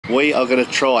We are going to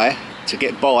try to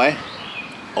get by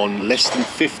on less than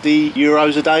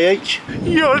 €50 a day each.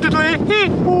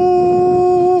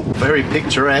 Very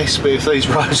picturesque, but if these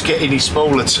roads get any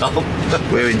smaller, Tom,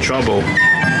 we're in trouble.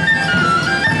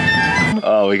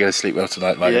 Oh, we're going to sleep well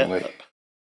tonight, mate, aren't we?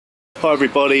 Hi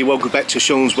everybody, welcome back to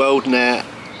Sean's World. Now,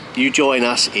 you join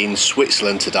us in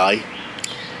Switzerland today.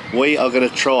 We are going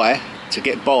to try to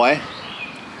get by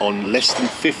on less than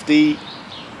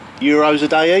 €50 a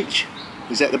day each.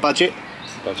 Is that the budget?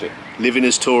 Budget. Living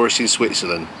as tourists in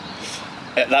Switzerland.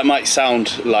 That might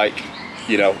sound like,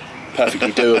 you know,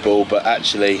 perfectly doable, but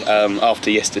actually, after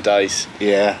yesterday's...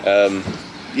 Yeah.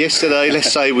 Yesterday,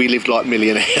 let's say we lived like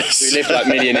millionaires. We lived like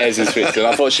millionaires in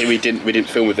Switzerland. Unfortunately, we didn't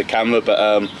film with the camera, but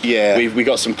yeah, we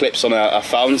got some clips on our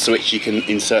phones, which you can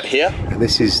insert here. And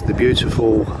this is the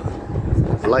beautiful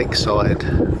lakeside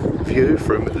view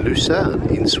from Lucerne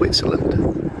in Switzerland.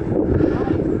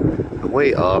 And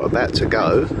we are about to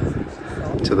go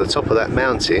to the top of that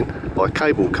mountain by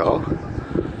cable car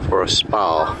for a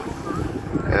spa.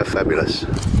 How fabulous.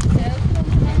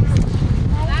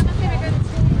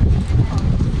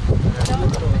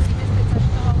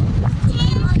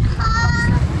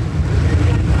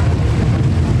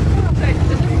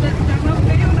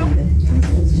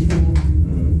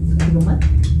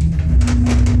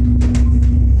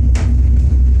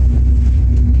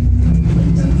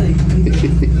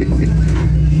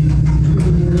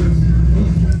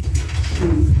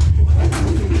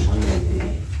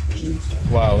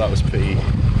 Wow, that was pretty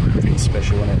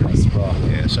special, wasn't it? That spa.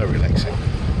 Yeah, so relaxing.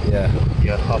 Yeah,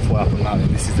 you're halfway up the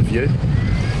mountain. This is the view.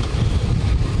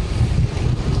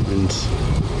 And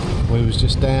we was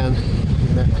just down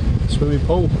in that swimming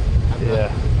pool.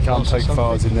 Yeah, can't take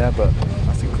photos in there, but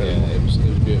that's incredible. Yeah, it was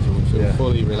beautiful. We feel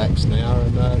fully relaxed now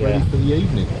and ready for the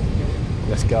evening.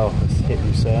 Let's go. Let's hit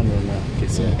Lucerne and get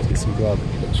some grub.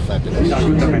 Looks fabulous.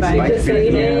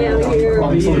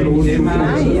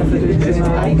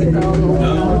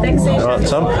 Alright,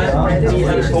 Tom? I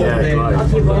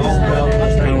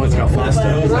want to go faster.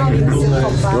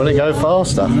 You want to go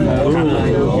faster?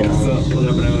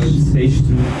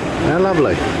 How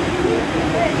lovely.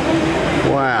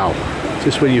 Wow.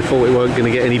 Just when you thought it weren't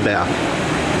going to get any better.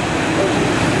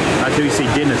 How do we see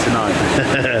dinner tonight?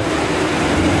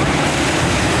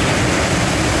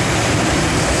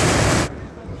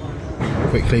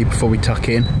 Quickly before we tuck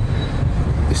in,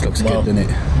 this looks good, doesn't it?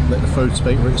 Let the food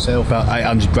speak for itself. About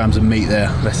 800 grams of meat there.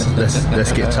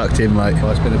 Let's get tucked in, mate.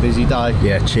 Well, it's been a busy day.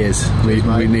 Yeah, cheers. We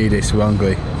need this. We're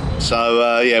hungry.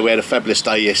 So yeah, we had a fabulous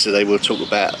day yesterday. We'll talk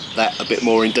about that a bit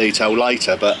more in detail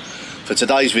later. But for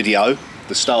today's video,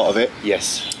 the start of it.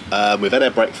 Yes. We've had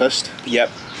our breakfast. Yep.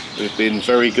 We've been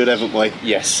very good, haven't we?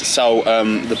 Yes. So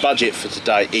the budget for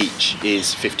today each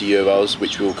is €50,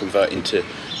 which we'll convert into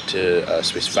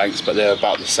Swiss francs, but they're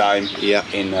about the same. Yeah.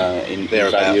 In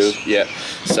value. Yeah.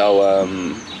 So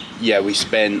yeah, we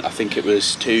spent, I think it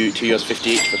was €2.50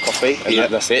 each for coffee,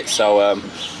 and that's it. So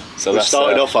we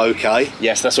started off okay.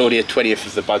 Yes, that's already a 20th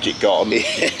of the budget gone.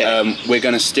 We're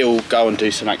going to still go and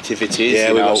do some activities.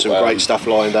 Yeah, we've got some great stuff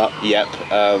lined up. Yep.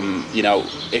 You know,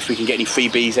 if we can get any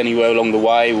freebies anywhere along the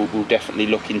way, we'll definitely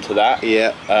look into that.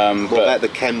 Yeah. What about the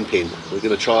camping? We're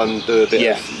going to try and do a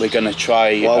bit of... we're going to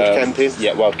try... wild camping?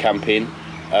 Yeah, wild camping.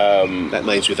 That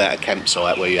means without a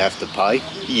campsite where you have to pay?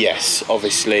 Yes,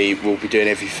 obviously we'll be doing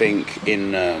everything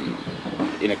in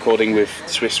according with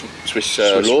Swiss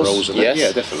laws. Yes.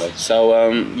 Yeah, definitely.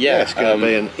 So yeah, it's going to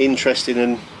be an interesting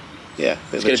and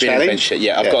it's going to be an adventure.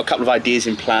 Yeah, I've got a couple of ideas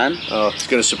in plan. Oh, it's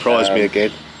going to surprise me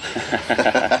again.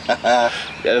 Yeah,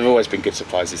 they've always been good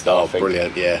surprises though. Oh,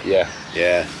 brilliant!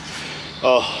 Yeah.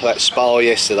 Oh, that spa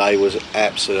yesterday was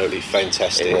absolutely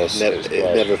fantastic. It was.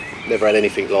 Never had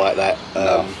anything like that.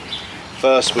 No.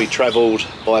 First, we travelled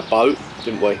by boat,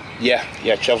 didn't we? Yeah,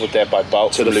 travelled there by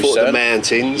boat to the foot of the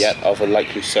mountains. Yeah, over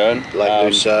Lake Lucerne.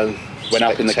 Lucerne. Went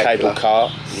up in the cable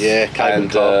car. Yeah, cable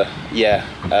car.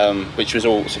 Which was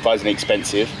all surprisingly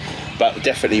expensive, but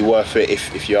definitely worth it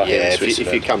if you are here in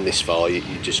Switzerland. If you come this far, you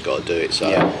just got to do it. So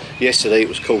yesterday it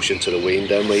was caution to the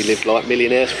wind, and we lived like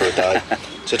millionaires for a day.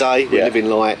 Today we're living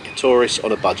like tourists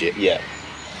on a budget. Yeah,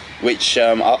 which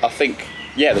I think.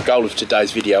 Yeah, the goal of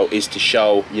today's video is to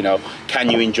show, you know, can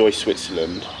you enjoy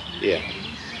Switzerland? Yeah.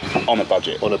 On a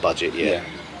budget. On a budget, yeah.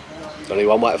 There's only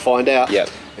one way to find out. Yeah.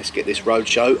 Let's get this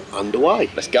roadshow underway.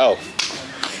 Let's go.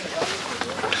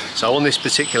 So on this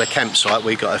particular campsite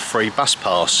we got a free bus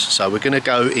pass, so we're going to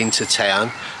go into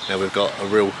town. Now we've got a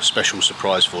real special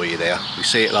surprise for you there. We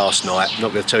see it last night, I'm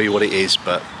not going to tell you what it is,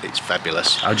 but it's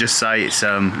fabulous. I'll just say it's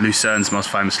Lucerne's most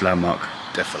famous landmark.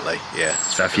 Definitely, yeah.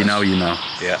 So if you know, you know.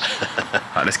 Yeah.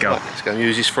 Right, let's go. Right, let's go and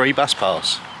use this free bus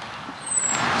pass.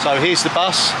 So here's the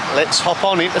bus, let's hop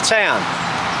on into town.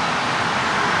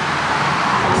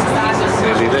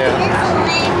 Nearly there.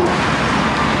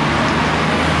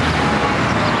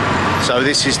 So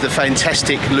this is the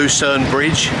fantastic Lucerne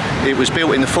Bridge. It was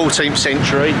built in the 14th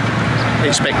century.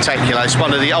 It's spectacular. It's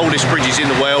one of the oldest bridges in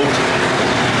the world.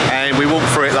 And we walked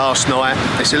through it last night.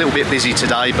 It's a little bit busy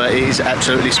today, but it is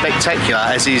absolutely spectacular,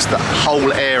 as is the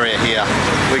whole area here.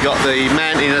 We've got the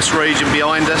mountainous region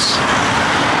behind us.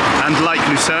 And Lake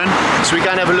Lucerne. So we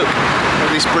go and have a look at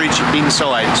this bridge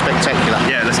inside. Spectacular.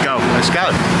 Yeah, let's go. Let's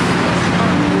go.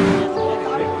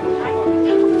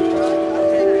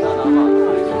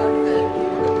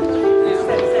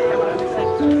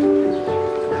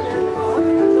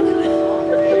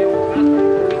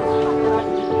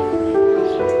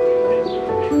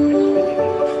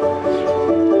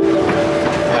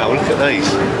 Wow, look at these.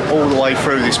 All the way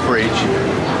through this bridge.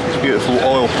 It's beautiful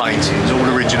oil paintings, all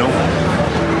original.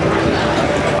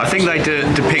 I think they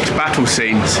depict battle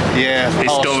scenes. Yeah,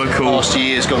 historical, past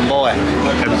years gone by.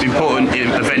 Important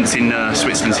events in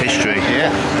Switzerland's history.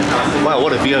 Yeah. Wow,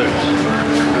 what a view.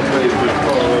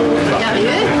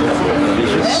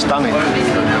 Stunning.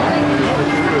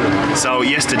 So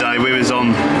yesterday we was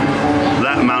on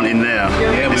that mountain there.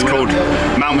 Yeah, it's called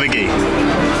Mount Viggy.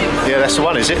 Yeah, that's the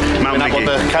one, is it? Mount Went up on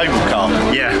Viggy. the cable car.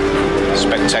 Yeah.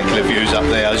 Spectacular views up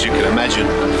there, as you can imagine.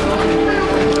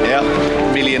 Yeah,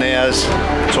 millionaires,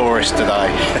 tourists today.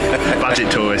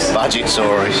 Budget tourists. Budget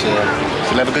tourists, yeah.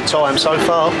 We'll have a good time so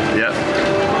far. Yeah.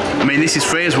 I mean, this is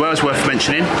free as well, it's worth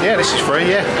mentioning. Yeah, this is free,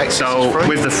 yeah. Access So is free.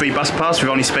 with the free bus pass, we've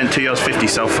only spent €2.50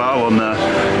 so far on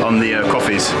the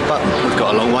coffees. But we've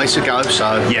got a long way to go,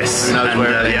 so Yes, who knows and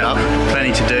where it'll end up.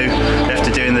 plenty to do, left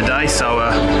to do in the day. So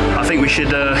I think we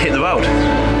should hit the road.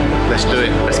 Let's do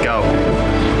it. Let's go.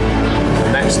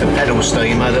 And that's the pedal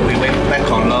steamer that we went back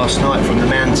on last night from the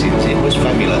mountains. It was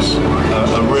fabulous.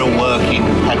 A real working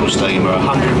pedal steamer,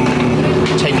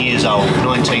 110 years old,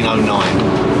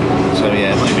 1909. So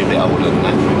yeah, maybe a bit older than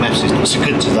that. Maths is not so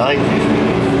good today.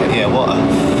 But yeah, what a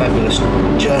fabulous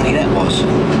journey that was.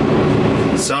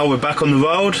 So we're back on the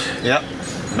road. Yep.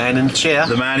 Man in the chair.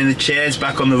 The man in the chair is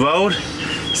back on the road.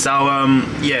 So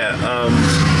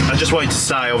I just wanted to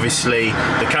say, obviously,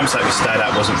 the campsite we stayed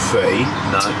at wasn't free.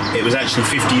 No. It was actually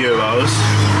 €50,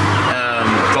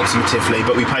 approximatively,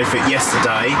 but we paid for it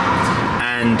yesterday,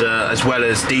 and as well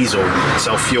as diesel,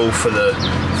 so fuel for the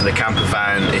camper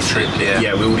van.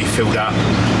 Yeah, we already filled up,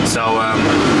 so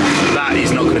that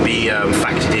is not going to be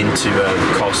factored into the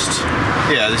cost.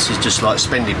 Yeah, this is just like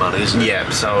spending money, isn't it? Yeah,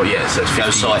 so it's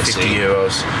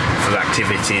 €50 for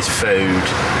activities, food,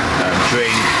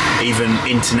 drink, even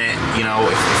internet. You know,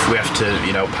 if we have to,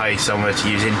 pay somewhere to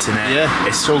use internet, Yeah,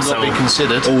 it's all got to be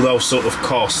considered. All those sort of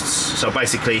costs. So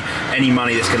basically, any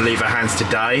money that's going to leave our hands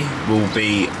today will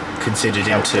be considered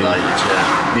into I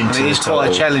mean, it's the quite a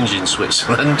total. challenge in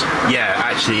Switzerland. Yeah,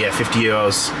 actually,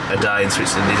 €50 a day in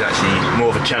Switzerland is actually more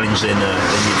of a challenge than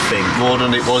you'd think. More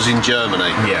than it was in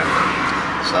Germany. Yeah.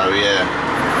 So yeah,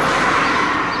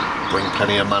 bring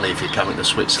plenty of money if you're coming to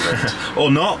Switzerland. Or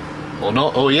not. Or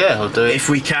not, oh yeah, I'll do it. If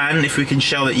we can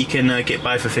show that you can get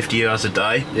by for €50 a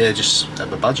day. Yeah, just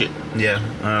have a budget. Yeah.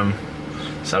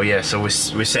 So we're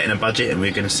setting a budget, and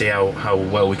we're going to see how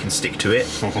well we can stick to it.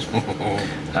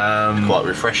 Quite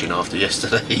refreshing after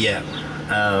yesterday. Yeah.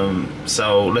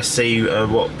 So let's see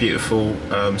what beautiful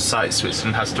sights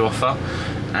Switzerland has to offer,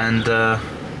 and.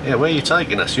 Yeah, where are you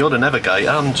taking us? You're the navigator,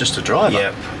 I'm just a driver.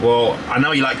 Yeah, well, I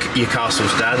know you like your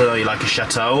castles, Dad. I know you like a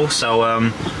chateau, so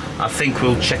I think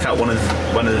we'll check out one of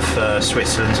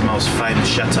Switzerland's most famous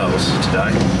chateaus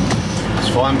today. It's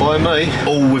fine by me.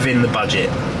 All within the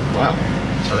budget. Wow.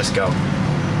 So let's go.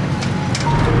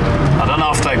 I don't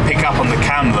know if they pick up on the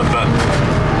camera, but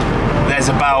there's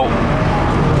about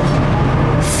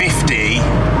 50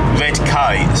 red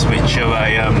kites, which are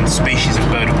a species of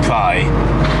bird of prey,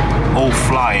 all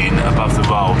flying above the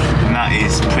road, and that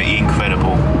is pretty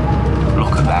incredible.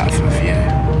 Look at that from view.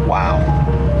 Wow.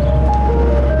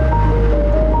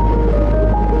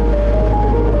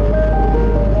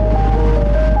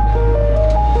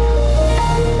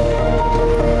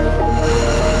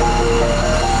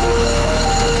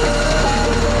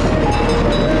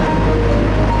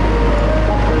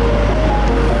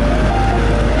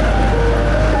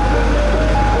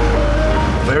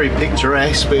 Very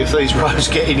picturesque, but if these roads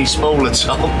get any smaller,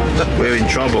 Tom, We're in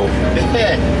trouble.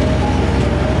 yeah.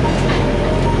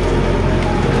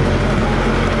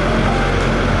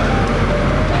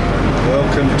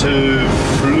 Welcome to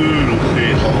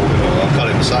Flüeli. Oh, I can't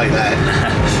even say that.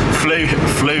 Fluli.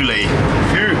 Flüeli.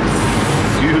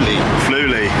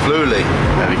 Fluli. Flüeli.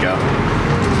 There we go.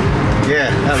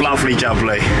 Yeah, lovely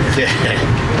jubbly. Yeah,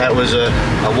 that was a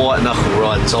white knuckle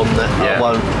ride, Tom. That yeah.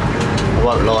 I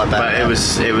won't lie about. But it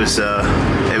was a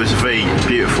very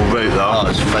beautiful route though. Oh,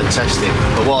 it was fantastic.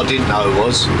 But what I didn't know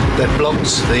was they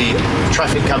blocked the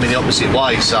traffic coming the opposite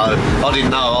way, so I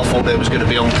didn't know. I thought there was going to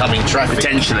be oncoming traffic.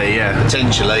 Potentially, yeah.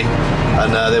 Potentially,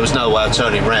 and there was no way of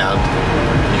turning round.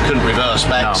 You couldn't reverse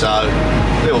back, no. So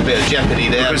a little bit of jeopardy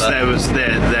there. Because there was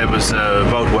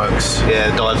roadworks. Yeah,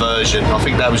 diversion. I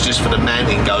think that was just for the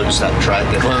mountain goats, that track.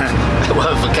 It weren't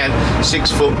for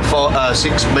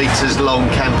 6 meters long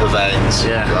camper vans.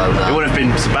 Yeah. So, no. It would have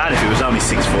been so bad if it was only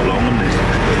 6 foot long, wouldn't it?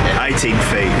 Yeah. 18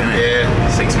 feet, isn't it? Yeah.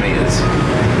 6 meters.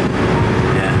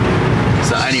 Yeah.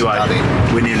 So anyway,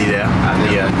 we're nearly there at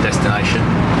the destination.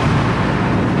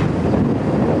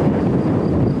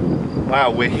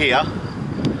 Wow, we're here.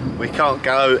 We can't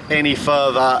go any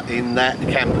further in that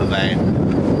camper van.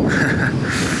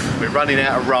 We're running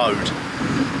out of road.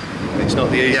 It's not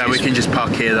the easiest. Yeah, we can just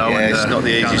park here though. Yeah, and, it's not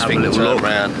the easiest thing to turn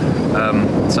around.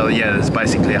 So yeah, there's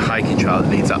basically a hiking trail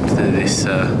that leads up to this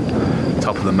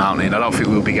top of the mountain. I don't think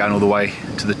we'll be going all the way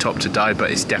to the top today, but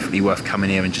it's definitely worth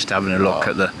coming here and just having a look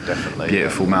at the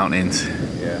beautiful mountains.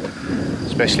 Yeah,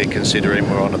 especially considering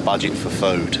we're on a budget for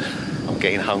food. I'm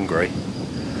getting hungry.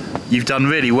 You've done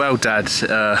really well, Dad,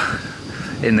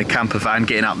 in the camper van,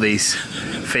 getting up these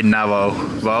thin, narrow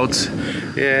roads.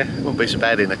 Yeah, it won't be so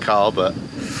bad in the car, but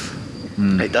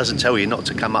it doesn't tell you not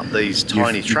to come up these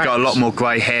tiny tracks. You've got a lot more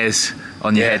grey hairs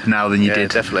on your head now than you did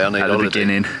definitely. I need at the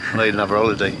beginning. I need another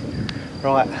holiday.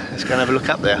 Right, let's go and have a look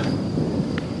up there.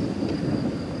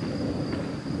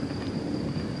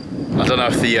 I don't know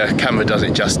if the camera does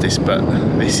it justice, but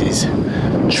this is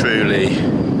truly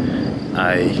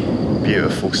a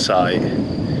beautiful sight,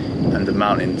 and the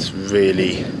mountains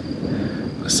really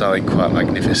are something quite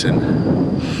magnificent.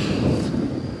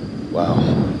 Wow.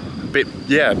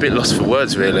 A bit lost for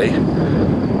words really. A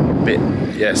bit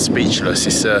speechless.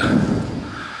 It's a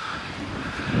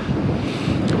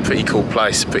pretty cool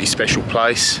place, a pretty special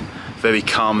place, very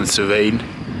calm and serene,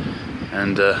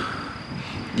 and a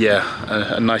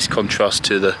nice contrast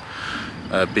to the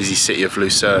busy city of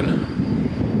Lucerne.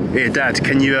 Here, Dad,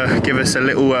 can you give us a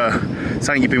little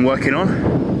something you've been working on?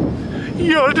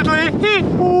 I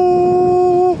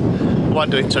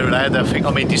won't do it too loud, they'll think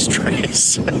I'm in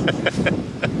distress.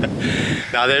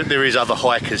 No, there is other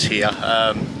hikers here.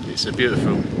 It's a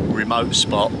beautiful remote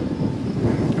spot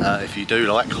if you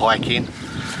do like hiking.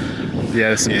 Yeah,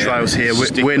 there's some trails here.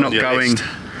 We're not going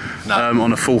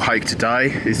on a full hike today.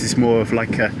 This is more of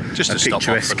like a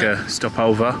picturesque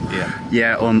stopover.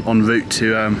 Yeah, en route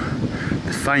to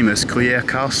the famous Gruyere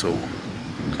Castle.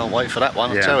 Can't wait for that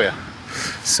one, I tell you.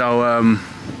 So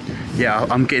yeah,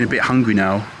 I'm getting a bit hungry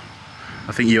now.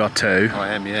 I think you are too. I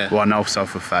am, yeah. Well, I know so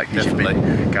for a fact. You've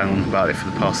been going on about it for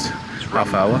the past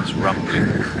half hour. It's rumbling.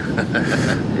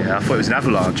 Yeah, I thought it was an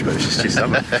avalanche, but it's just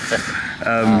something.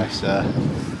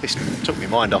 This took my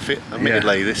mind off it,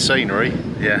 admittedly, this scenery.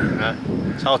 Yeah.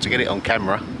 It's hard to get it on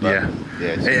camera. But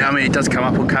I mean, it does come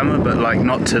up on camera, but like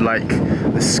not to like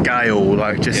the scale,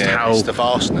 like just how the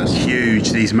vastness,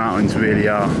 huge these mountains really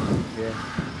are.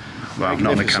 Well,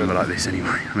 not on a camera like this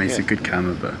anyway. I mean, it's a good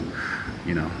camera, but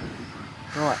you know.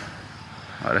 Right,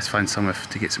 let's find somewhere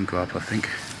to get some grub, I think.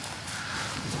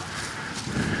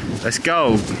 Let's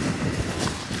go.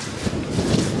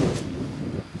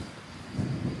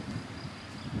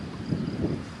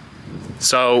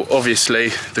 So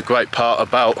obviously the great part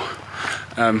about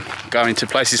going to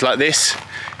places like this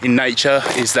in nature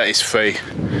is that it's free.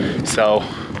 So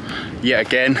yet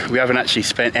again, we haven't actually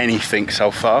spent anything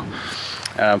so far,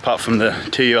 apart from the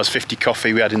 €2.50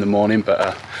 coffee we had in the morning,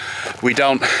 but we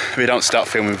don't start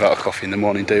filming without a coffee in the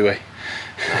morning, do we?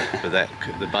 But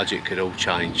the budget could all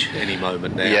change any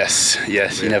moment now. Yes,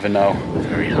 you never know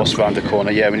what's around the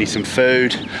corner. Yeah, we need some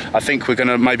food. I think we're going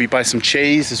to maybe buy some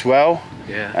cheese as well.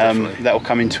 Yeah, definitely. That will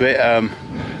come into it.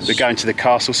 We're going to the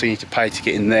castle, so you need to pay to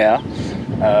get in there.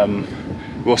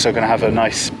 We're also going to have a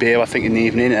nice beer, I think, in the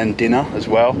evening, and dinner as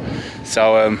well.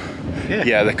 So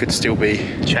yeah, there could still be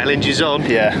challenges on.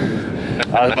 Yeah.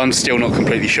 I'm still not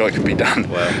completely sure it can be done.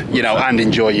 Well, you know, and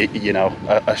enjoy a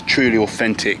truly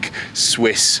authentic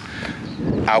Swiss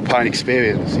alpine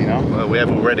experience. You know. Well, we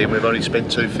have already, and we've only spent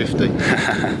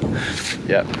 $2.50.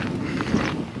 Yeah.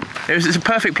 It's a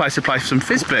perfect place to play some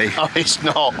frisbee. Oh, it's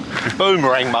not.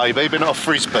 Boomerang maybe, but not a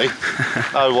frisbee.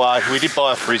 No way. We did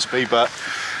buy a frisbee, but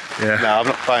no, I'm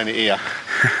not playing it here.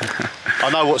 I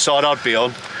know what side I'd be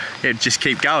on. It'd just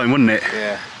keep going, wouldn't it?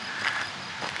 Yeah.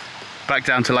 Back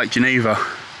down to Lake Geneva.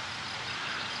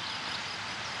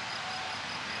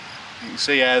 You can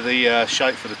see how the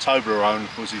shape for the Toblerone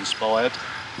was inspired.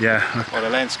 Yeah. Or the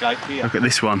landscape here. Look at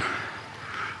this one.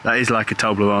 That is like a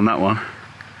Toblerone, that one.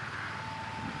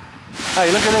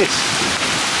 Hey, look at this.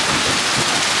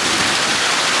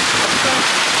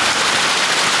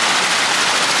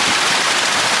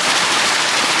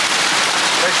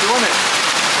 Special, isn't it?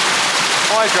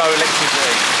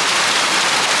 Hydroelectricity.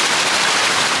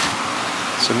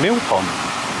 It's a mill pond.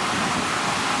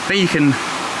 I think you can.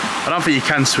 I don't think you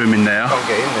can swim in there. Can't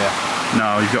get in there.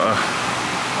 No, you've got to.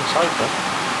 Let's open.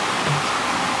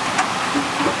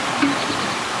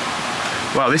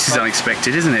 Wow, this is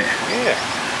unexpected, isn't it? Yeah.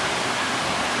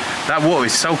 That water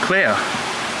is so clear.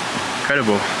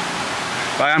 Incredible.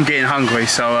 But I am getting hungry,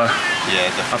 so yeah,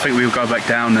 definitely. I think we'll go back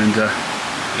down and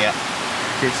yeah,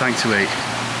 get something to eat.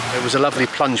 There was a lovely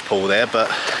plunge pool there, but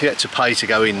you had to pay to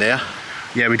go in there.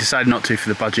 Yeah, we decided not to for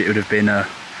the budget. It would have been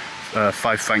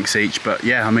 5 francs each. But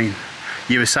yeah, I mean,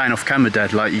 you were saying off camera,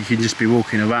 Dad, like you can just be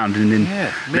walking around and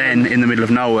then in the middle of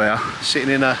nowhere, sitting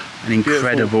in an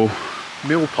incredible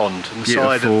mill pond on the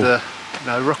side of the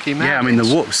Rocky Mountains. Yeah, I mean the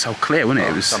water was so clear, wasn't it?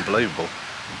 Oh, it was unbelievable.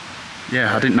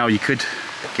 Yeah, I didn't know you could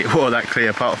get water that clear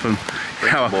apart from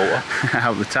water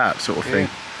out the tap sort of thing.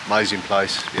 Amazing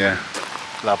place. Yeah,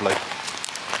 lovely.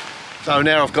 So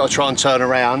now I've got to try and turn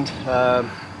around.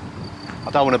 I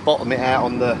don't want to bottom it out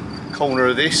on the corner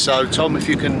of this, so Tom, if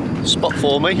you can spot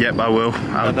for me. Yep, I will.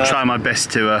 I'll try my best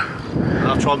to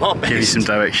I'll try my best. give you some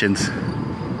directions.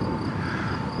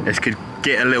 This could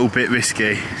get a little bit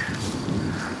risky.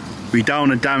 We don't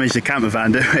want to damage the camper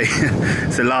van, do we?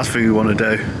 It's the last thing we want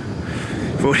to do.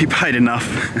 We've already paid enough.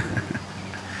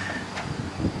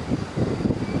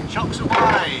 Chucks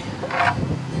away!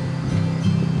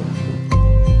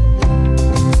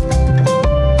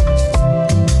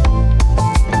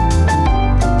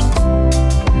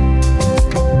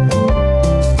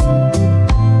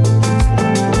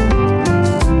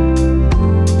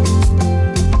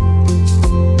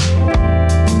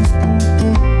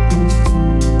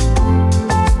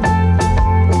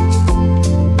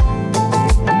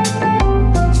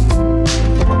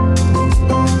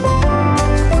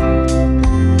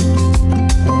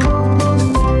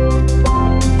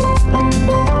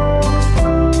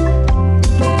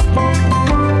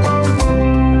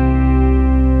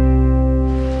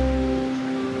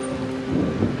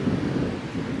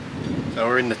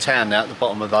 Town now at the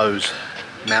bottom of those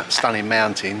stunning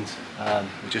mountains.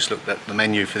 We just looked at the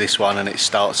menu for this one and it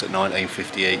starts at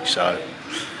 19.50 each, so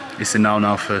it's a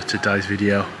no-no for today's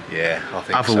video. Yeah, I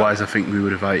think otherwise so. I think we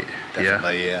would have ate.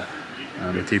 Definitely, yeah.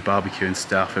 We do barbecue and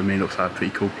stuff. I mean, it looks like a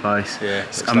pretty cool place. Yeah,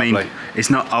 I mean, it's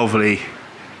not overly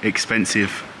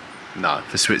expensive. No,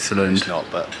 for Switzerland. It's not,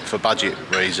 but for budget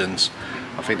reasons,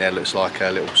 I think there looks like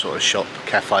a little sort of shop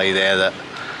cafe there that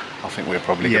I think we're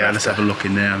probably going to let's have a look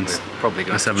in there. And probably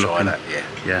going to try that,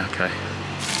 Yeah, okay.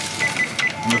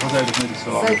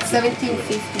 So it's 17.50,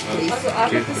 please.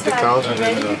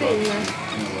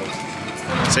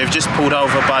 So we've just pulled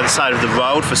over by the side of the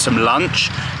road for some lunch.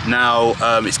 Now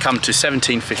it's come to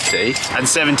 17.50, and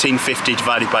 17.50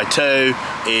 divided by 2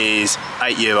 is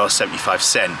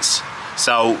 €8.75.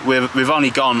 So we've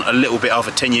only gone a little bit over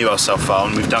 €10 so far,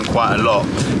 and we've done quite a lot.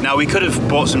 Now we could have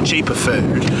bought some cheaper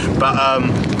food, but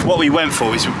what we went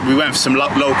for is we went for some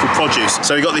local produce.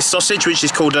 So we got this sausage, which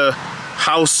is called a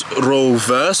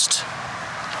Hausrollwurst,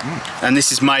 and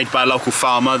this is made by a local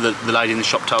farmer. The lady in the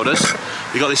shop told us.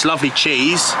 We got this lovely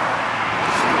cheese,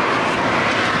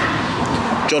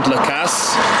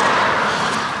 Jodlerkäse,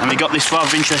 and we got this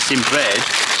rather interesting bread,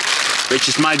 which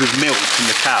is made with milk from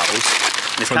the cows.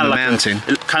 It's from the mountain.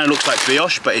 It kind of looks like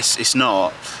brioche, but it's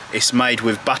not. It's made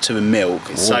with butter and milk.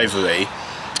 It's savoury,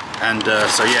 and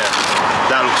so yeah,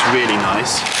 that looks really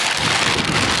nice.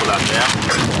 Put that there.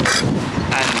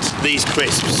 And these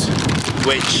crisps,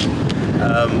 which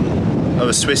are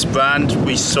a Swiss brand,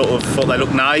 we sort of thought they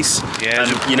looked nice. Yeah,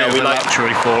 and you know, we like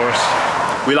luxury for us.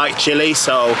 We like chili,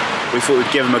 so we thought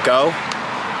we'd give them a go.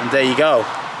 And there you go.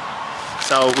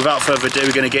 So without further ado,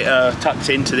 we're going to get tucked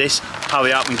into this,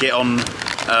 hurry up and get on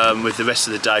with the rest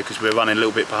of the day because we're running a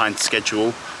little bit behind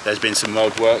schedule. There's been some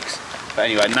road works. But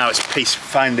anyway, now it's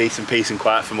finally some peace and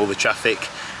quiet from all the traffic.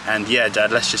 And yeah,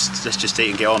 Dad, let's just eat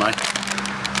and get on, eh?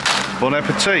 Bon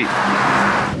appetit.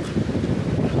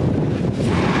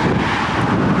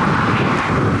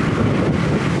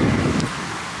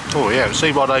 Oh yeah,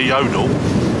 see why they yodel.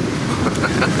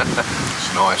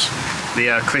 It's nice.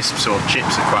 The crisps or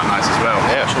chips are quite nice as well.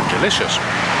 Yeah, it's all delicious.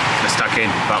 Let's tuck in.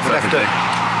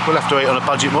 We'll have to eat on a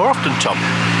budget more often, Tom.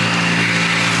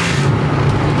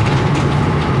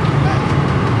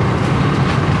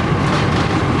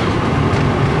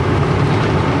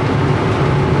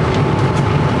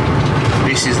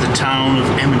 This is the town of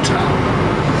Emmental.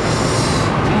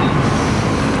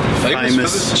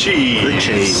 famous cheese. The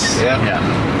cheese.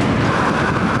 Yeah.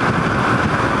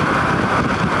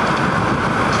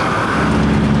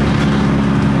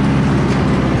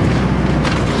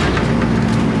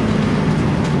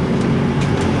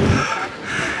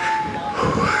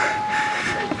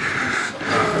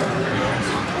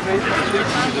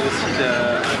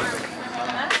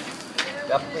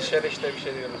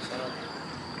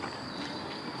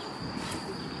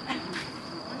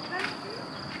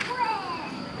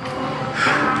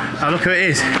 Oh, look who it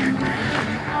is.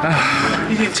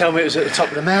 You didn't tell me it was at the top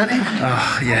of the mountain.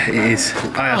 Oh, yeah, it is.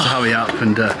 I had to hurry up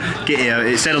and get here.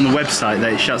 It said on the website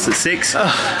that it shuts at 6,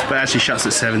 but it actually shuts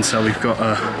at 7, so we've got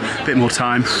a bit more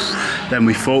time than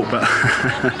we thought, but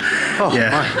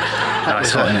yeah.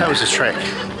 That was a trek.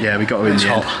 Yeah, we got her in the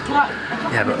end.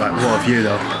 Yeah, but like, what a view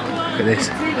though. Look at this.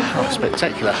 Oh,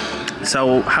 spectacular.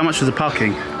 So, how much was the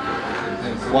parking?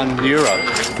 €1.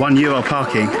 €1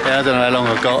 parking. Yeah, I don't know how long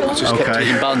I've got. I just kept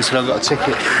hitting buttons till I got a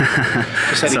ticket.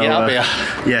 Just had to get up here.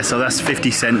 Yeah, so that's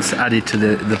 50 cents added to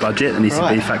the budget that needs to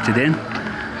be factored in.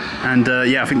 And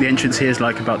yeah, I think the entrance here is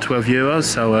like about €12.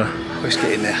 So let's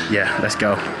get in there. Yeah, let's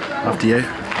go. After you.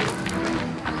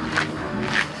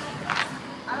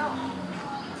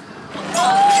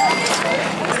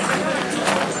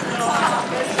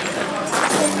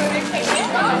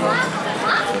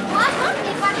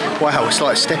 Wow, it's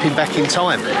like stepping back in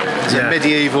time. There's a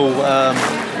medieval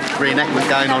reenactment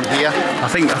going on here. I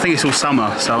think it's all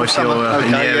summer, so if you're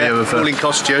in the area of all in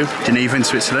costume. Geneva in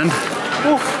Switzerland.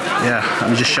 Yeah,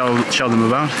 let me just show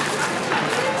them around.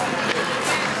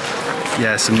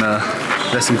 Yeah,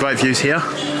 there's some great views here.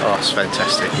 Oh, it's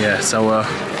fantastic. Yeah, so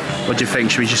what do you think?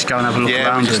 Should we just go and have a look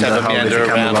around? Yeah, just have a meander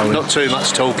around. Not too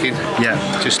much talking.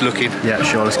 Yeah. Just looking. Yeah,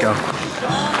 sure, let's go.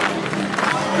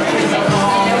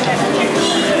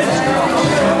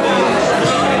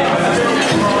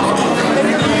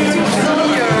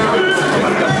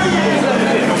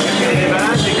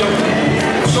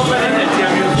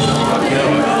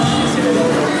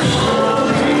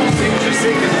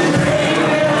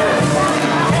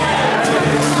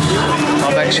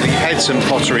 Actually had some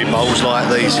pottery bowls like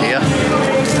these here. I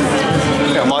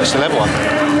think I might still have one.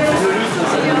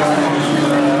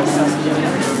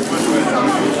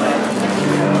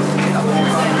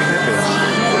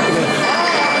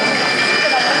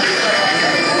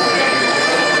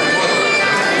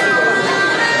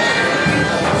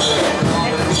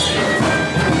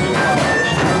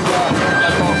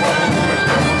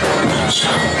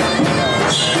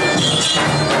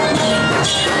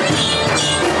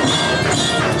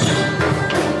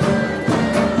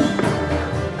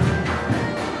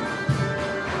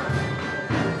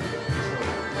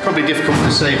 Probably difficult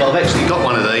to see, but I've actually got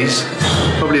one of these,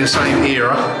 probably the same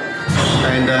era,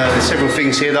 and there's several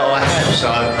things here that I have, so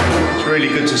it's really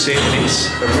good to see it in its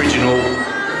original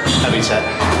habitat.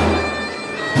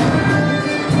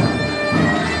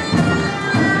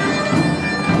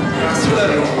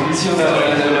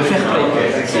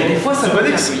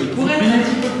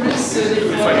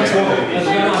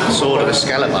 Sword of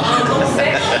Excalibur.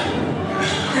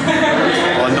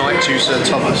 Or Knight to Sir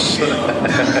Thomas.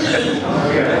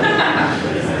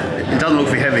 It doesn't look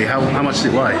very heavy. How much does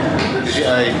it weigh? Is it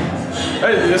a...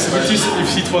 Yes, if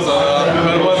it was a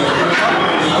normal one,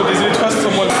 because they trust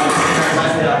someone.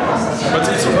 But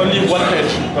it's only one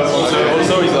edge.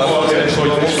 Also is a half edge, so it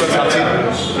won't cut in.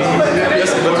 Yes,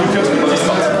 but you cut this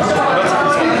part.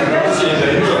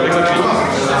 Exactly.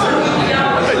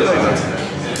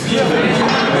 Here,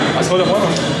 a smaller one.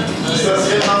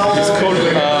 It's called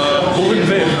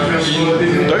boerenveer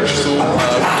in Dutch, so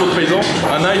couteau de paysan,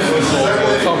 a knife for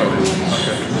farmer.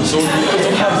 So you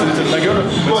don't have the little nagel,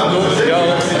 but no, they are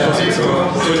opposite. So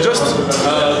it's just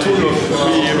a tool of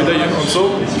every day and so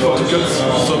you want to cut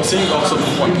something or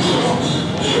someone.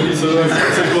 It's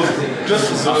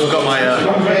just I've got my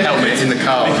helmet in the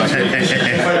car.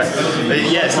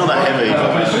 Yeah, it's not that heavy.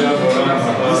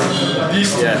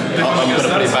 Yeah, I'm going to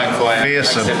put it back for you.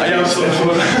 Fearsome. Drop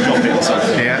it or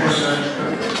something. Yeah.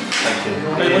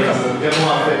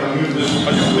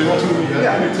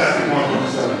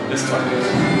 Let's try.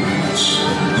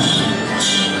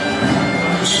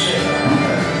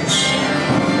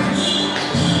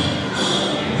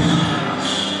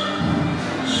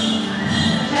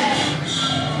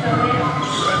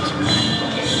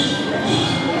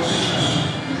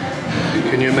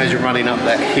 Can you imagine running up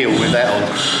that hill with that on?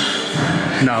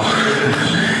 No.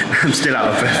 I'm still out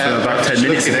of breath from about 10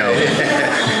 minutes ago.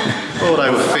 Oh, they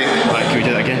were fit. Right, can we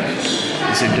do that again?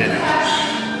 Zoomed in.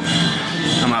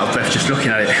 I'm out of breath just looking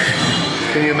at it.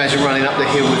 Can you imagine running up the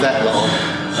hill with that lot on?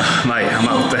 Mate, I'm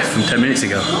out of breath from 10 minutes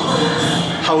ago.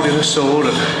 Holding a sword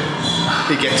and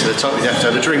You get to the top, you have to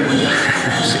have a drink, wouldn't you?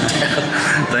 Sit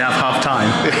down. They have half time.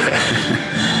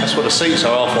 That's what the seats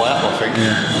are halfway up, I think.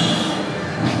 Yeah.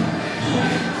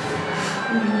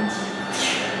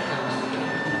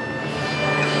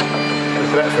 Look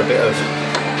at that for a bit of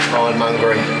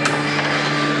ironmongery.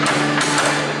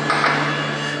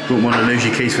 Wouldn't want to lose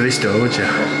your keys for this door, would you?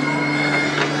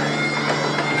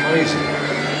 Amazing.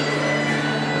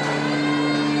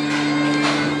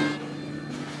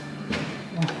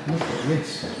 Look at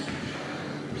this.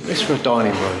 This for a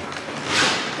dining room.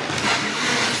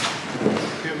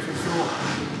 Beautiful floor.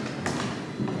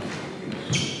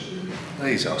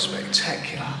 These are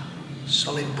spectacular.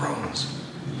 Solid bronze.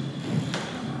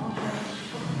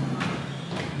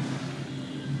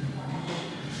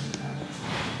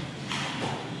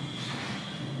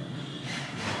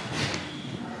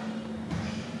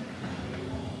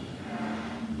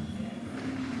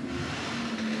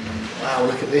 Wow,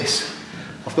 look at this.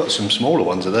 I've got some smaller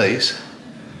ones of these.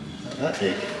 That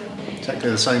big. Exactly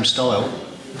the same style.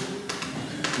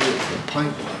 Beautiful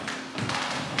paintwork.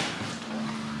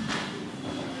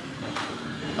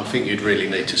 I think you'd really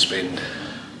need to spend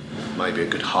maybe a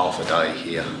good half a day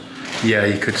here. Yeah,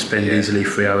 you could spend easily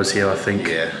 3 hours here, I think.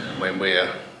 Yeah, when we're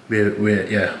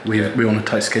on a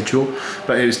tight schedule,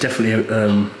 but it was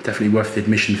definitely worth the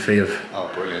admission fee of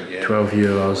brilliant, yeah.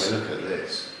 €12. Look at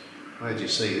this. Where did you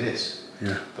see this?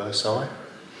 Yeah. Versailles?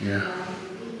 Yeah.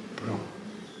 Brilliant.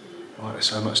 Right, there's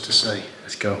so much to see.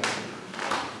 Let's go.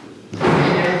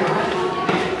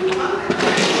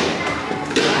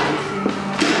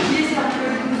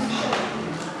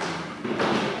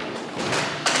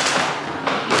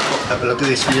 Have a look at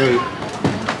this view.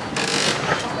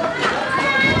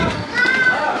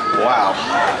 Wow.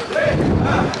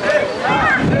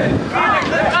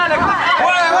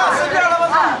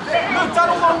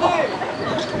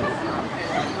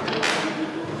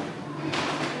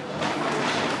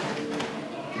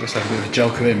 Looks like a bit of a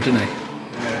joke of him, didn't he?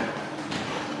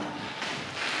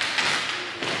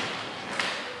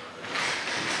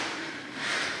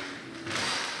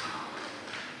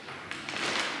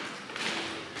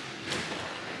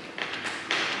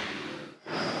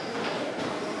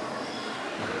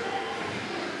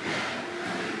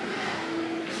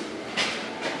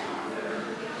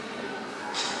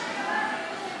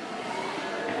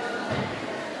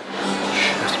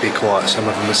 Have to be quiet, some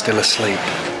of them are still asleep.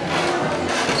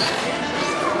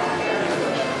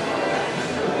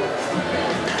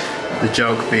 The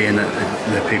joke being that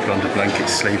the people under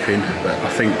blankets sleeping, but I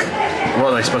think,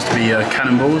 what are they supposed to be,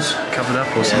 cannonballs covered up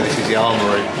or something? This is the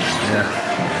armoury. Yeah.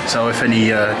 So if any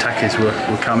attackers were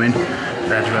coming,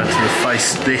 they had to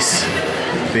face this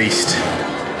beast.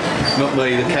 Not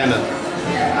me, the cannon.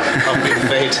 I've been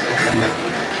fed.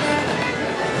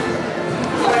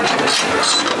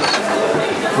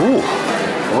 Ooh,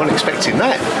 I wasn't expecting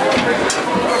that.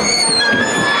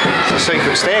 There's a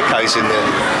secret staircase in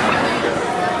there.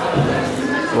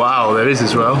 Wow, there is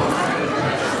as well.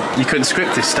 You couldn't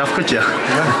script this stuff, could you?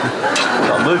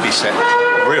 Like a movie set.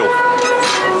 Real.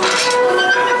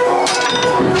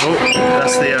 Oh,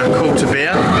 that's the call to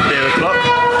beer o'clock.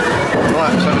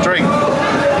 Right, let's have a drink.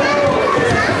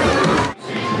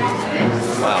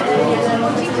 Wow,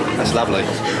 that's lovely.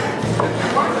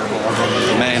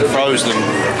 The man froze them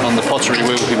on the pottery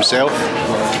wheel himself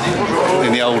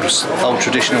in the old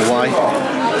traditional way.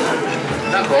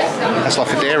 That's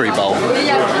like a dairy bowl.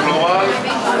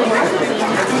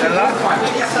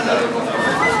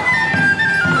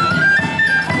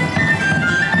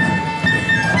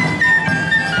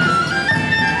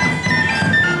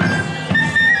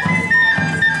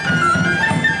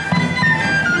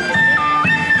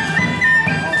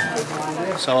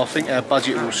 So I think our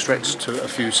budget will stretch to a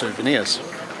few souvenirs.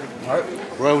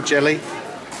 Royal jelly.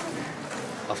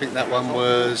 I think that one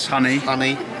was Honey.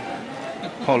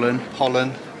 Pollen.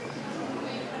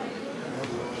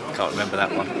 Can't remember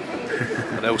that one.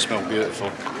 But they all smell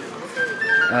beautiful.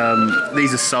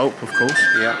 These are soap, of course.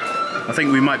 Yeah. I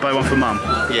think we might buy one for Mum.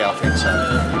 Yeah, I think so.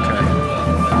 Okay.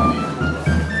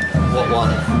 What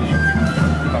one?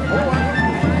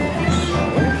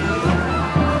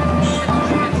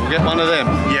 Get one of them.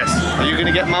 Yes. Are you going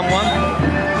to get Mum one?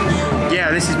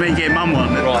 Yeah, this is me getting Mum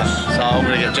one. Right. So I'm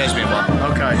going to get Jasmine one.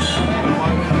 Okay.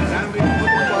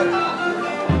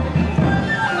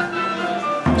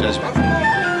 Jasmine.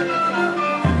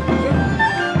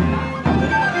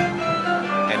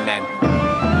 And then.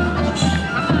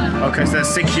 Okay, so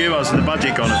that's €6 and the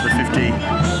budget gone at the 50.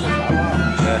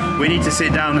 Yeah. We need to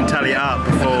sit down and tally it up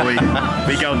before we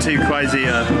go too crazy.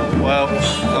 Well,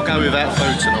 I'll go without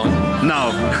food tonight.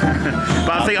 No,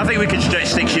 but I think we can stretch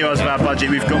 6 euros of our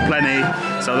budget. We've got plenty,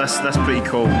 so that's pretty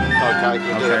cool. Okay,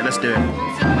 Let's do it.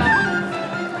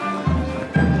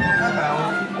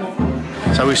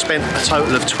 So we've spent a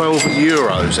total of 12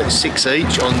 euros, that's 6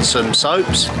 each, on some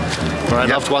soaps for our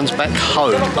loved ones back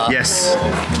home. But yes,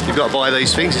 you've got to buy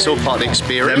these things, it's all part of the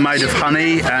experience. They're made of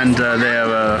honey and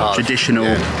they're traditional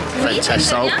fantastic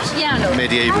soaps.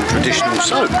 Medieval traditional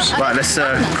soaps. Right, let's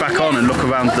crack on and look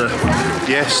around the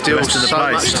still rest of the so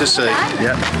place. much to see.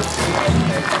 Yep.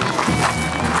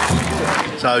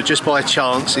 So just by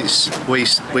chance, we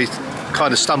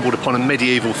kind of stumbled upon a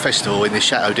medieval festival in this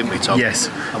chateau, didn't we, Tom? Yes.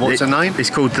 And what's the name? It's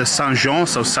called the Saint Jean,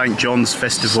 so St. John's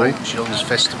Festival. St. John's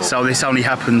Festival. So this only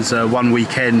happens one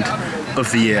weekend of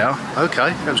the year.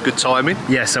 Okay, that was good timing.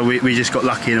 Yeah, so we just got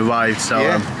lucky and arrived. So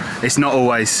it's not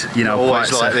always,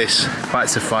 always like this. Quite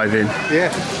surviving.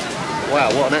 Yeah.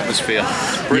 Wow, what an atmosphere.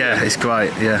 Yeah, it's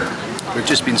great. Yeah. We've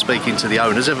just been speaking to the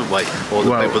owners, haven't we? Or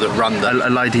the people that run a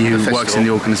lady who works in the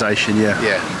organisation. Yeah.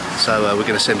 Yeah. So we're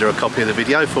going to send her a copy of the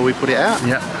video before we put it out.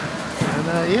 Yeah.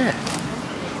 And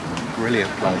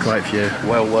brilliant place. Great view.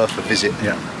 Well worth a visit.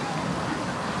 Yeah.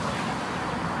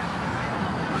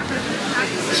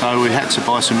 So we had to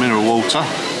buy some mineral water.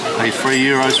 Paid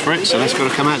 €3 for it, so that's got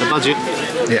to come out of the budget.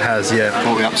 It has, yeah. What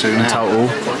are we up to now? Total.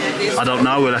 I don't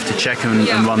know, we'll have to check and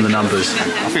run the numbers.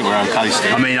 I think we're okay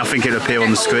still. I mean, I think it'll appear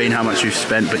on the screen how much we've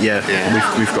spent, but yeah.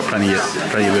 We've got plenty of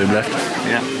room left.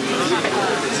 Yeah.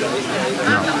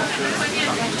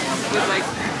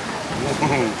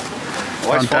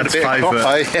 Always find a bit of crop,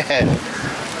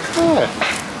 yeah.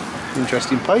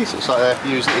 Interesting piece. It's like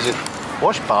they used it as a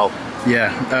wash bowl.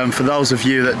 Yeah, for those of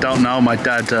you that don't know, my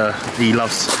dad, he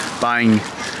loves buying,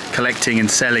 collecting and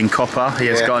selling copper. He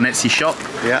has got an Etsy shop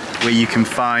where you can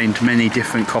find many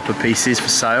different copper pieces for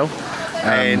sale.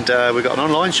 And we've got an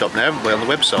online shop now, haven't we, on the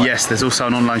website? Yes, there's also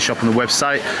an online shop on the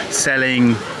website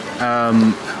selling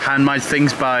handmade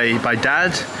things by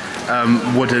Dad,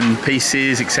 wooden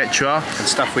pieces, etc. And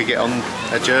stuff we get on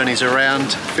our journeys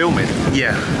around filming.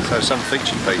 Yeah. So some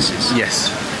featured pieces. Yes.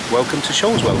 Welcome to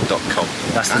shawswell.com.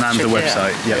 That's the name of the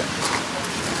website. Yeah.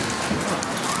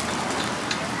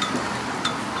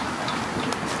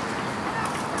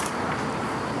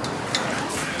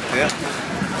 Yeah.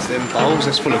 It's them bowls,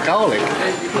 that's full of garlic.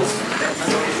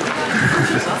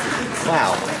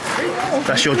 Wow.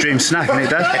 That's your dream snack, isn't it,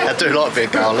 Dad? Yeah, I do like a bit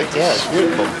of garlic. Yeah, it's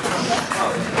beautiful.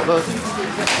 Look.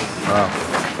 Wow.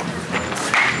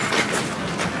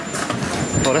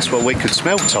 Oh, that's what we could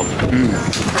smell, Tom.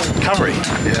 Curry.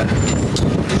 Yeah.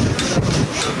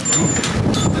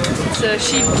 It's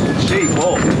sheep. Sheep,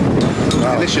 wow.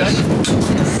 Delicious.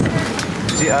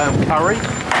 Is it curry?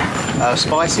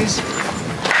 Spices?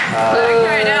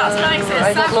 Carried out, spices.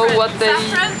 I don't know what they...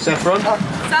 Saffron?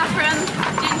 Saffron,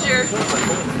 ginger.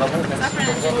 Saffron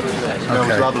and ginger.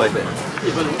 Smells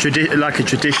lovely. Like a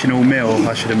traditional meal,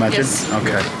 I should imagine. Yes.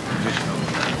 Okay.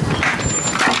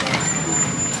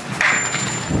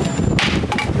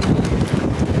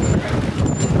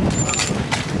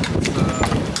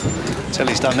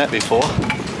 Telly's done that before.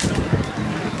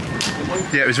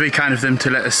 Yeah, it was really kind of them to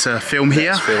let us film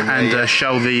here and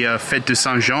show the Fête de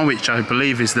Saint-Jean, which I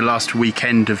believe is the last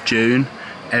weekend of June.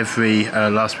 Every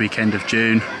last weekend of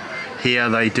June. Here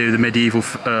they do the medieval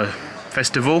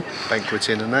festival.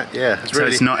 Banqueting and that, yeah. So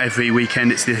it's not every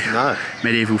weekend, it's the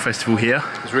medieval festival here.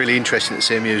 It's really interesting to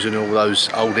see them using all those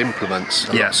old implements,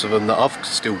 lots of them that I've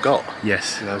still got.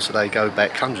 Yes. You know, so they go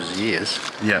back hundreds of years.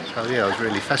 Yeah. So yeah, I was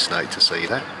really fascinated to see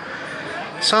that.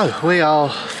 So we are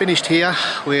finished here.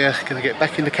 We're going to get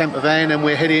back in the camper van and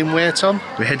we're heading where, Tom?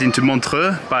 We're heading to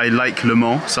Montreux by Lake Le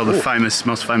Mans, so the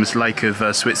most famous lake of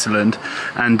Switzerland,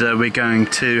 and we're going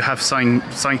to have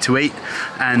something to eat.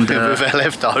 And with our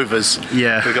leftovers.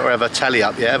 Yeah. We've got to have a tally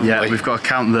up, haven't we? We've got to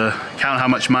count how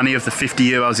much money of the 50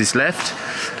 euros is left,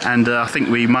 and I think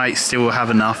we might still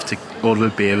have enough to order a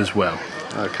beer as well.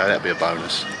 Okay, that'd be a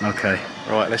bonus. Okay.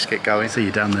 Right, let's get going. See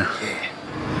you down there. Yeah.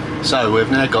 So we've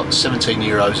now got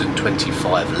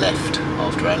 €17.25 left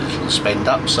after our little spend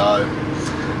up, so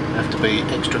we have to be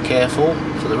extra careful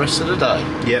for the rest of the day.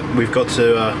 Yep, we've got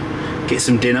to get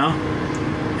some dinner,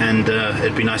 and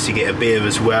it'd be nice to get a beer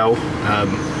as well.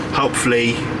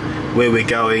 Hopefully where we're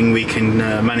going we can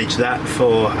manage that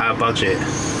for our budget.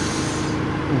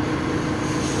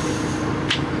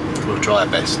 We'll try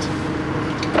our best.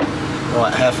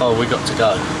 Right, how far have we got to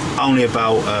go? Only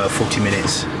about 40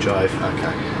 minutes drive.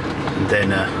 Okay. And then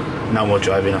no more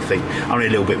driving, I think. Only a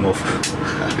little bit more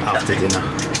after dinner.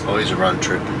 Oh, it's a road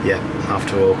trip. Yeah,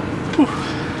 after all.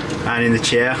 And in the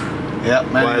chair,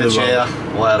 Yep, man in the chair,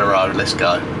 way of the road, let's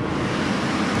go.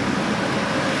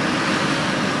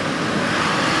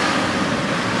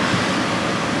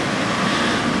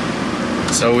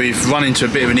 So we've run into a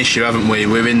bit of an issue, haven't we?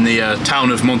 We're in the town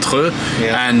of Montreux,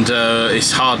 and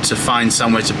it's hard to find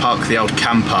somewhere to park the old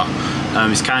camper.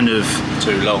 It's kind of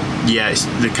too long. Yeah,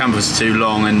 the camper's too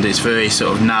long, and it's very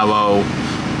sort of narrow,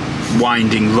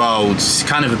 winding roads. It's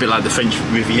kind of a bit like the French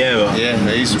Riviera. Yeah,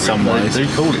 it is in some ways. They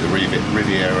do call it the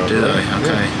Riviera. Do they?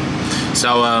 Okay. Yeah.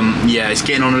 So yeah, it's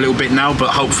getting on a little bit now,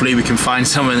 but hopefully we can find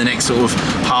somewhere in the next sort of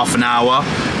half an hour.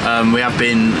 We have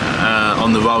been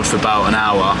on the road for about an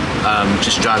hour,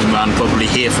 just driving around, probably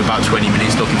here for about 20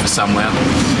 minutes looking for somewhere.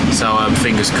 So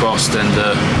fingers crossed, and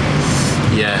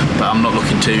yeah, but I'm not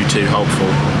looking too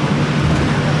hopeful.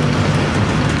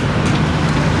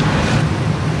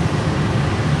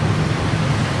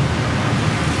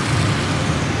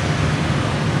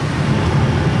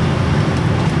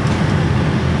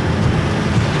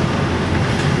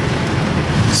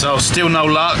 So still no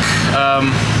luck.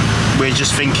 We're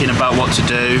just thinking about what to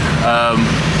do.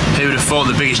 Who would have thought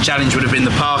the biggest challenge would have been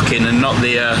the parking and not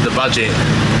the budget?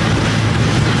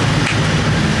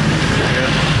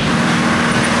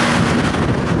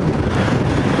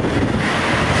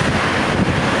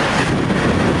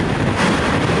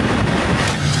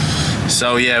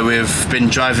 So yeah, we've been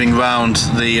driving around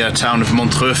the town of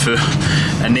Montreux for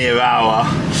a near hour.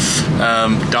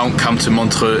 Don't come to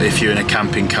Montreux if you're in a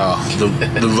camping car.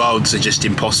 The roads are just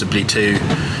impossibly too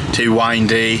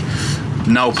windy.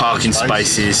 No parking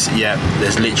spaces. Yeah,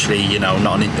 there's literally, you know,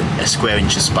 not a square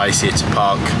inch of space here to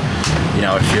park. You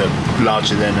know, if you're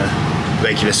larger than a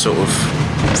regular sort of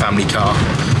family car.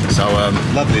 So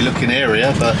lovely looking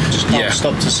area, but just can't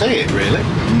stop to see it really.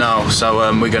 No, so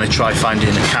we're going to try finding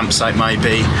a campsite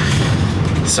maybe.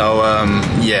 So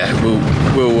yeah,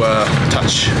 we'll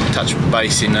touch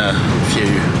base in a few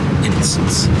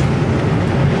instants.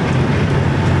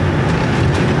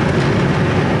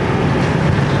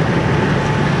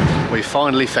 We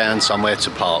finally found somewhere to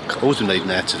park. All we need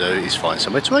now to do is find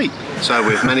somewhere to eat. So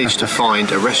we've managed to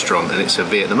find a restaurant, and it's a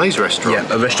Vietnamese restaurant.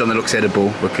 Yeah, a restaurant that looks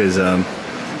edible because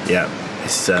yeah,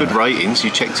 it's good ratings. You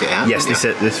checked it out. Yes,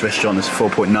 this restaurant is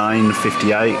 4.9,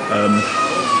 58.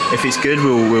 If it's good,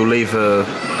 we'll leave a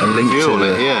link to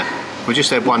it. Yeah, we just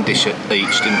had one dish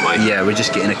each, didn't we? Yeah, we're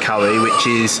just getting a curry, which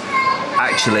is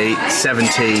actually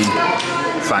 17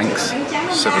 francs.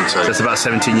 17. So it's about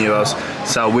 17 euros.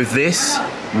 So with this,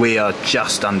 we are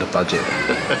just under budget.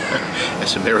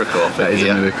 It's a miracle, I think. That is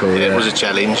a miracle, yeah. It was a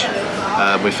challenge.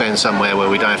 We found somewhere where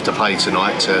we don't have to pay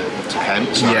tonight to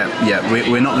camp. So. Yeah,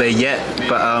 we're not there yet,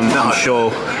 but no.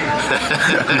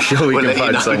 I'm sure we can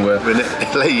find somewhere. We'll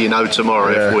let you know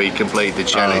tomorrow if we complete the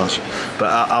challenge. But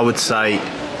I would say,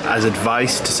 as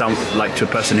advice to to a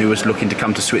person who was looking to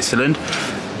come to Switzerland,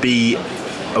 be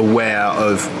aware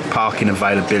of parking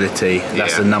availability.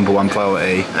 That's the #1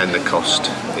 priority. And the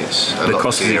cost. The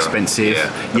cost is expensive.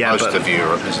 Yeah, most of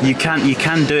Europe. You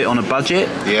can do it on a budget.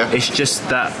 Yeah. It's just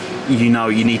that you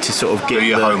need to sort of do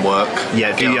your homework.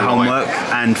 Yeah, do your homework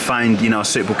and find a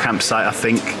suitable campsite. I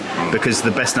think because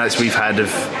the best nights we've had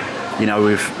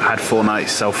we've had 4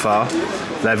 nights so far.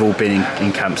 They've all been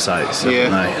in campsites.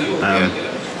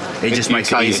 It just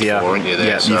makes it easier.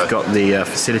 You've got the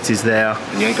facilities there.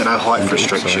 And you ain't got no height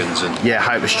restrictions.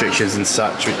 Height restrictions and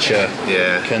such, which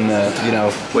can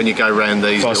when you go around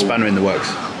these little spanner in the works,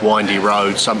 windy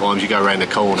roads, sometimes you go around a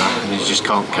corner and you just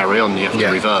can't carry on. You have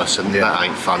to reverse, and that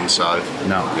ain't fun. So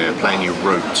plan your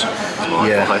route.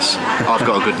 Advice. I've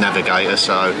got a good navigator,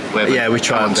 so we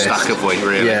try our best. Stuck, have we?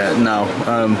 Really?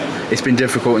 It's been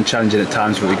difficult and challenging at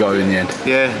times, but we got it in the end.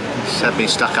 Yeah, it's had me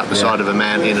stuck up the side of a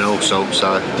mountain and all sorts.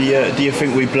 So. Do you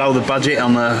think we blow the budget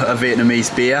on a Vietnamese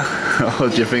beer, or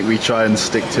do you think we try and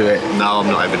stick to it? No, I'm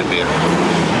not having a beer.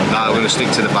 No, I'm going to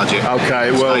stick to the budget.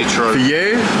 Okay, well, for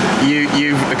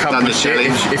you've accomplished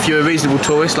it. If you're a reasonable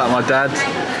tourist like my dad,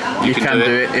 you can do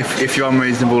it. If you're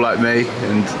unreasonable like me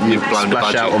and you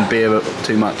splash out on beer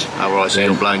too much. Oh, right, so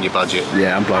you're blowing your budget.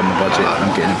 Yeah, I'm blowing my budget.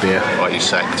 I'm getting a beer. Right, you're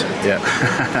sacked. Yeah.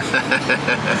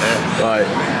 Right,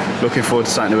 looking forward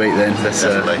to something to eat then.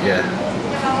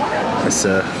 Let's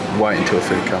wait until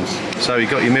food comes. So you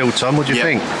got your meal, Tom. What do you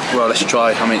think? Well, let's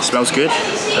try. I mean, it smells good.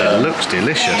 It looks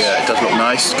delicious. Yeah, it does look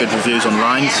nice. Good reviews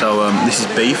online. So this is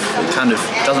beef. It kind of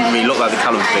doesn't really look like the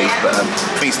colour of beef, but I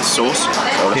think it's the sauce.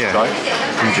 So let's try.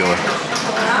 Enjoy.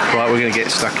 Right, we're going to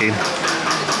get stuck in.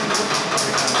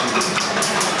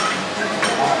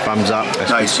 Thumbs up. That's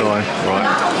a good sign. Right.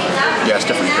 Yeah, it's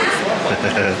definitely beef.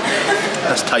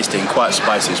 That's tasty and quite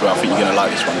spicy as well. I think you're going to like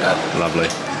this one, Dad. Lovely.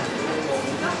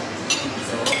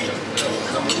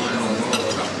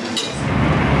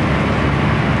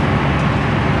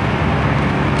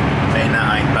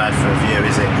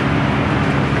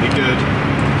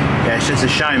 just a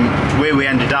shame where we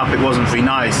ended up. It wasn't very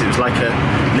nice. It was like a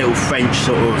little French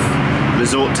sort of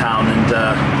resort town, and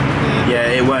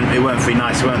yeah, it weren't very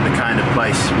nice. It weren't the kind of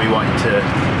place we wanted to.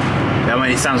 I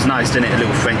mean, it sounds nice, doesn't it? A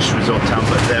little French resort town,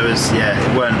 but there was, yeah,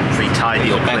 it weren't very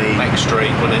tidy or clean. Back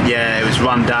street, wasn't it? Yeah, it was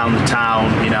run down the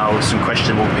town. You know, some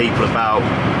questionable people about.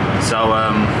 So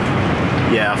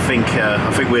yeah, I think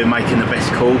we're making the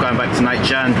best call going back to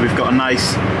nature, and we've got a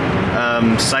nice,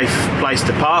 safe place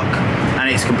to park, and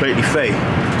it's completely free.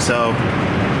 So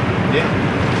yeah.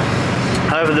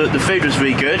 However, the food was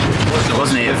really good,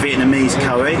 wasn't it? Vietnamese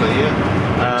curry.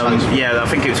 Yeah, I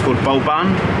think it was called Bo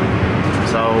Ban.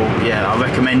 So yeah, I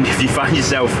recommend if you find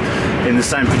yourself in the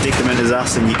same predicament as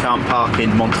us and you can't park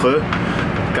in Montreux,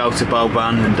 go to Bo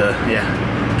Ban and yeah,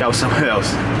 go somewhere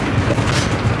else.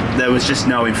 There was just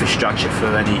no infrastructure for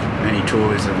any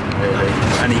tourism really.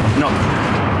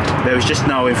 There was just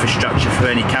no infrastructure for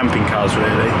any camping cars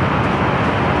really.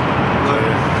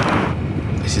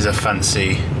 This is a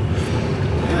fancy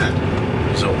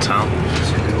resort town.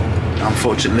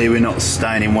 Unfortunately, we're not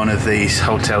staying in one of these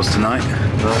hotels tonight.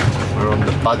 No, we're on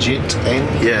the budget end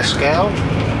scale.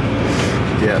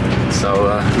 Yeah. So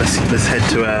let's head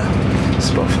to our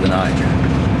spot for the night.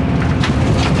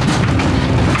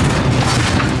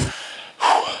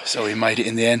 So we made it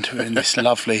in the end. We're in this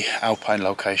lovely alpine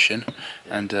location,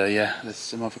 and yeah, there's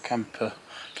some other camper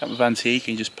vans here. You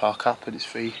can just park up, and it's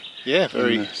free. Yeah,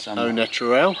 very au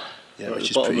naturel. Yeah,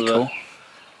 which is pretty cool.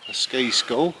 A ski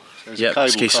school. There's a cable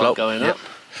ski slope going up.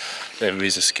 There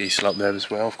is a ski slope there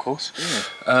as well, of course.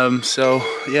 Yeah. So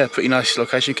yeah, pretty nice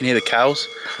location. You can hear the cows,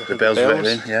 the bells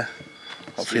rattling. Yeah.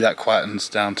 Hopefully that quietens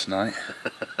down tonight.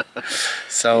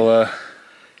 So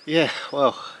yeah,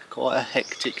 well, quite a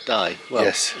hectic day. Well,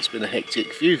 yes, it's been a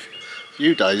hectic few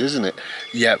days, isn't it?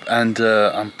 Yep, and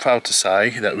I'm proud to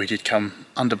say that we did come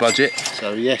under budget.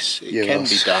 So yes, it can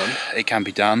be done. It can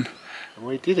be done. And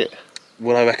we did it.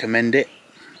 Would I recommend it?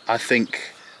 I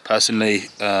think personally,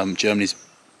 Germany's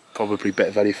probably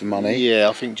better value for money. Yeah,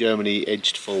 I think Germany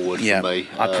edged forward for me.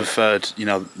 I preferred, you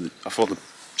know, I thought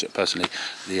personally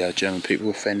the German people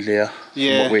were friendlier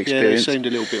from what we experienced. They seemed a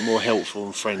little bit more helpful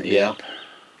and friendlier.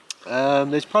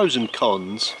 There's pros and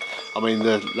cons. I mean,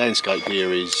 the landscape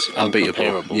here is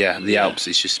unbeatable. Yeah, the Alps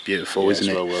is just beautiful, isn't it?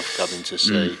 It's well worth coming to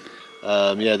see.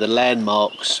 Yeah, the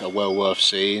landmarks are well worth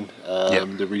seeing.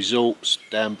 The resorts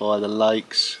down by the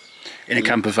lakes. In a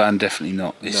camper van, definitely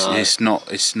not. It's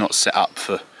not set up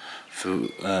for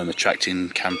attracting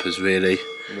campers really,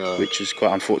 which is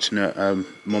quite unfortunate.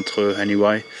 Montreux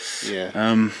anyway.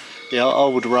 Yeah. Yeah, I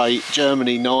would rate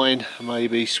Germany 9,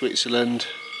 maybe Switzerland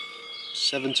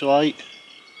 7 to 8.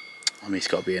 I mean, it's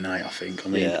got to be an 8, I think. I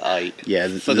mean, yeah, 8. Yeah,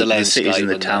 the cities and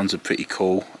the towns are pretty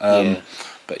cool.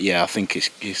 But yeah, I think it's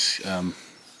they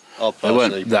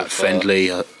weren't that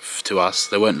friendly to us.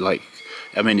 They weren't like.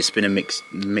 I mean, it's been a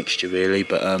mixture really,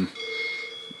 but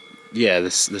yeah,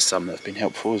 there's some that have been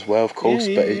helpful as well, of course.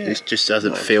 But it just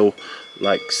doesn't feel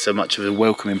like so much of a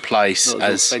welcoming place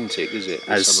as authentic, is it?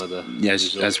 As some of the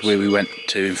as where we went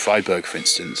to in Freiburg, for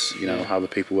instance. You know how the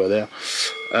people were there.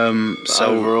 So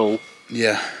overall,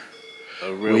 yeah,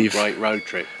 a real great road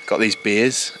trip. Got these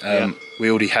beers. We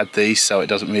already had these, so it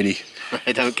doesn't really.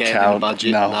 They don't get in the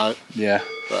budget. No. Yeah.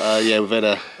 But yeah, we've had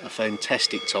a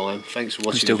fantastic time. Thanks for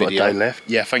watching the video. We've still got a day left.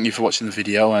 Yeah, thank you for watching the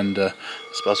video, and I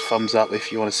suppose thumbs up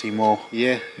if you want to see more.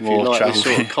 Yeah, if you like this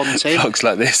sort of content, vlogs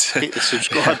like this. Hit the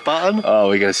subscribe button. Oh,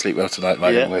 we're going to sleep well tonight,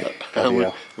 mate, aren't we?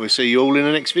 We'll see you all in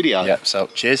the next video. Yep. So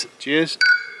cheers. Cheers.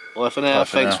 Bye for now.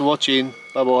 Thanks for watching.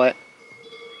 Bye bye.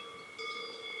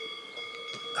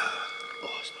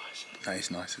 Oh, it's nice. That is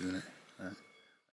nice, isn't it?